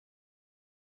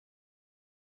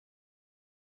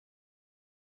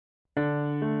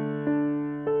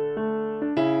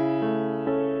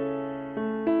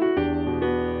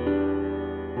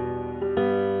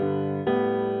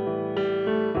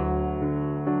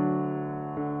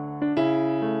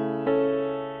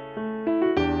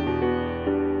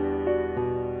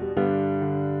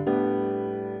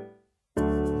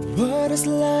has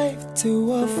life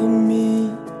to offer me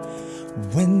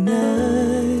when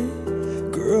I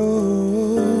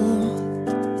grow?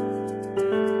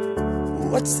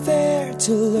 What's there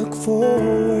to look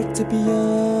forward to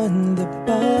beyond the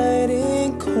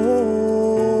biting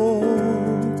cold?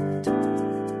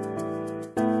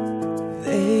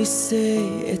 They say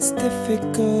it's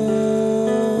difficult.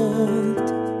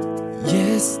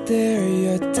 Yes, they're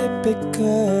your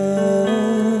typical.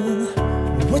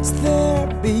 What's there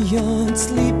beyond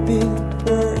sleeping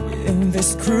work in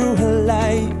this cruel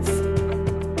life?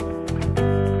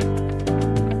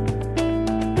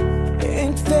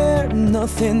 Ain't there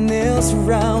nothing else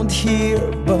around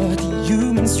here but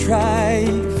human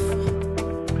strife?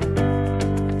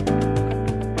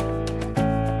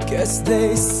 Guess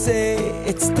they say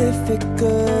it's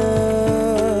difficult.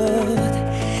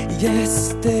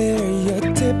 Yes, they're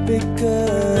your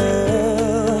typical.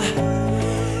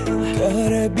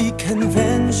 Gotta be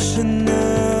conventional.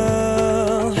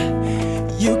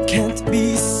 You can't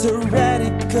be so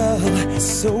radical.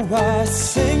 So I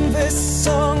sing this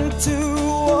song to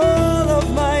all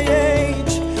of my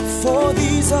age, for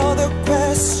these are the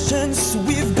questions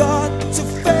we've got to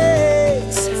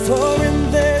face. For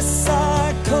in this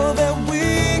cycle that we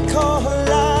call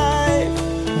life,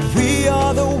 we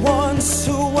are the ones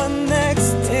who are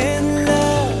next in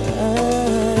line.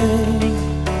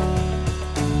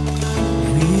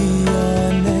 We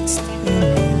are next in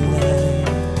line.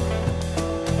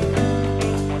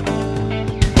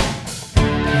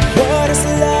 What is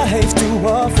life to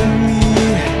offer me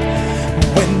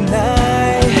when I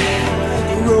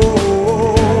grow?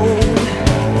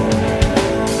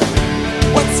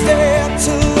 What's there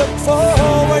to look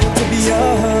forward to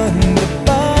beyond the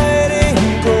biting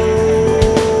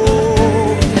cold?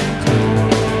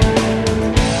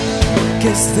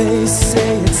 Guess they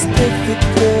say it's difficult.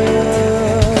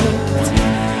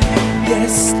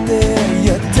 Yes, they're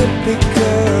your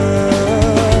typical.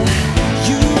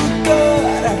 You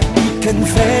gotta be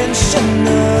conventional.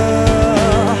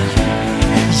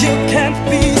 You can't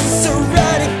be so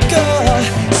radical.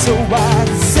 So I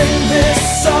sing this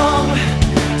song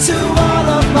to all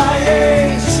of my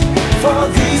age, for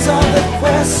these are the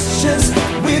questions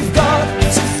we've got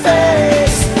to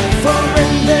face. For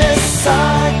in this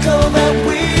cycle that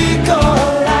we call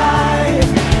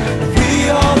life, we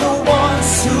are the ones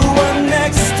who are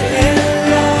next in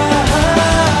line.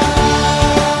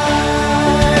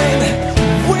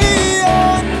 We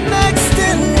are next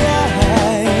in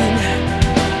line.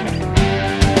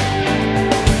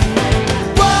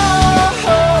 Whoa,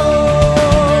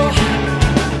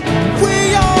 we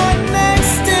are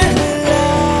next in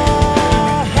line.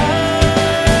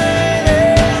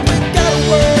 We gotta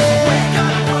work,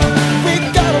 we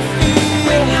gotta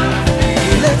feel.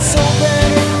 Let's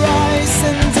open our eyes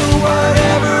and do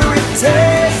whatever it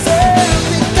takes.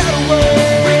 We gotta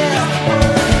work,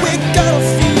 we gotta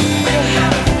feel.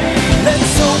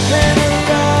 Let's open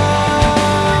our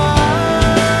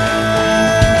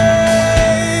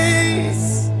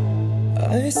eyes.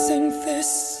 I sing this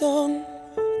song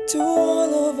to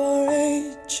all of our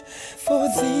age, for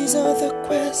these are the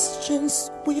questions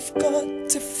we've got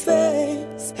to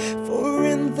face. For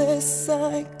in this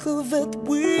cycle that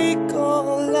we call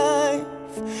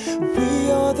life,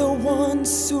 we are the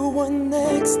ones who are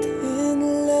next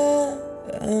in line.